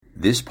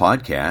This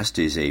podcast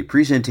is a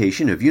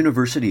presentation of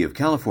University of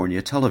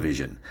California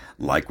Television.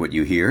 Like what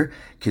you hear?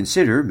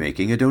 Consider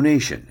making a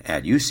donation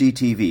at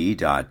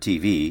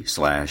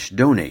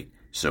uctv.tv/donate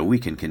so we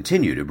can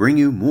continue to bring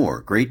you more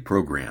great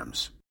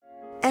programs.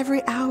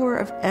 Every hour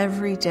of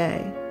every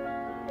day,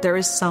 there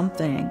is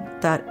something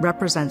that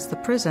represents the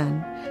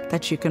prison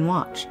that you can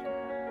watch.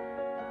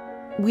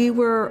 We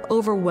were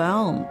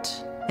overwhelmed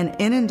and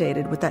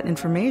inundated with that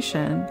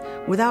information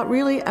without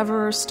really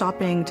ever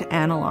stopping to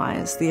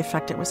analyze the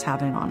effect it was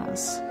having on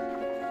us.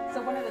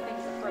 So one of the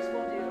things, of course,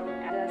 we'll do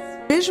at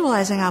this...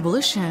 Visualizing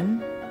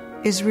abolition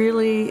is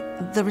really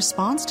the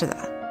response to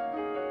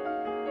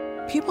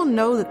that. People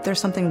know that there's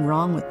something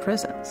wrong with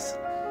prisons.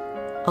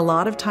 A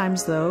lot of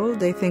times, though,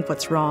 they think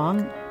what's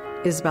wrong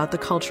is about the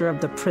culture of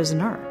the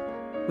prisoner.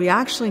 We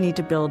actually need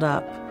to build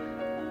up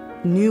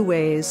new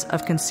ways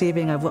of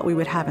conceiving of what we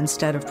would have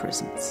instead of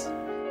prisons.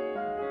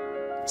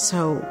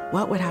 So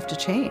what would have to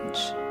change?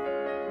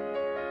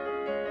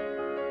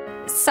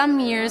 Some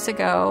years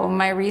ago,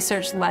 my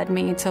research led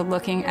me to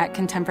looking at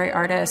contemporary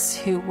artists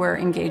who were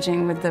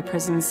engaging with the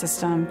prison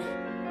system.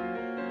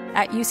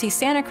 At UC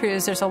Santa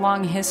Cruz, there's a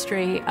long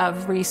history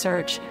of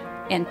research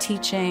and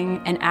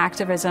teaching and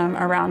activism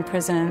around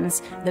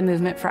prisons, the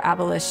movement for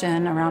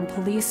abolition, around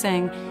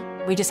policing.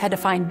 We just had to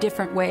find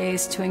different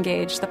ways to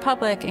engage the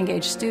public,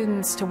 engage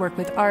students, to work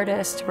with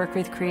artists, to work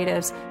with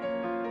creatives.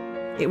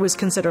 It was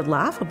considered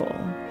laughable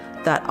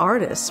that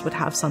artists would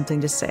have something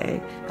to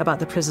say about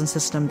the prison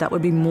system that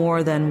would be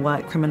more than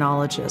what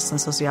criminologists and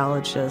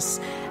sociologists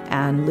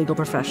and legal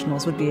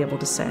professionals would be able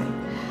to say.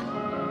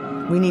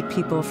 We need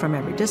people from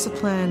every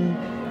discipline,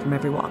 from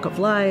every walk of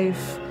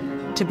life,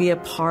 to be a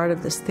part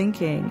of this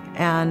thinking.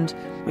 And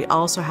we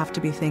also have to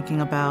be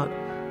thinking about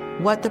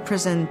what the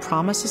prison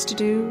promises to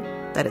do,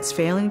 that it's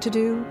failing to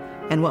do,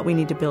 and what we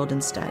need to build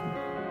instead.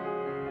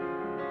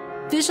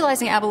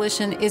 Visualizing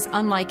Abolition is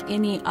unlike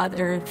any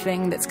other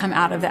thing that's come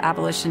out of the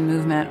abolition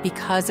movement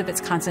because of its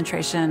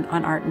concentration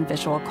on art and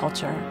visual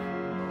culture.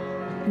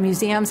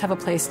 Museums have a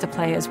place to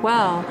play as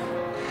well,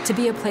 to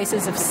be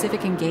places of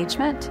civic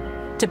engagement,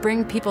 to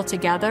bring people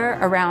together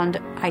around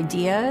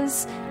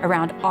ideas,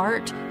 around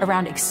art,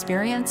 around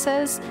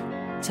experiences,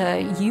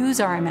 to use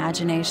our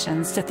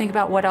imaginations, to think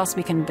about what else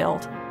we can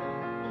build.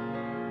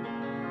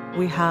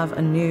 We have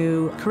a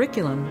new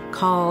curriculum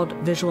called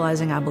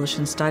Visualizing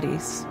Abolition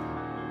Studies.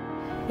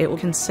 It will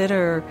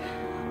consider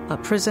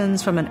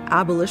prisons from an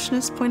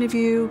abolitionist point of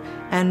view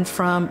and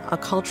from a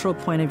cultural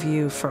point of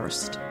view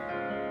first.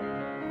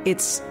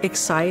 It's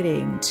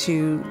exciting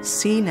to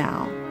see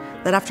now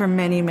that after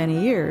many, many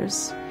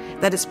years,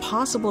 that it's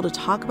possible to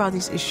talk about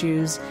these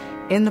issues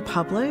in the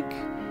public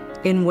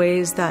in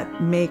ways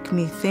that make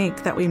me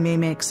think that we may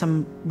make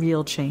some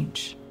real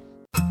change.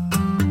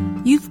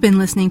 You've been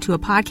listening to a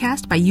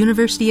podcast by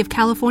University of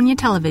California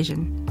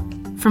Television.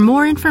 For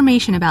more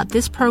information about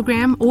this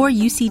program or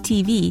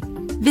UCTV,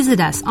 visit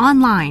us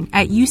online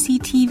at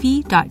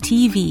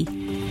uctv.tv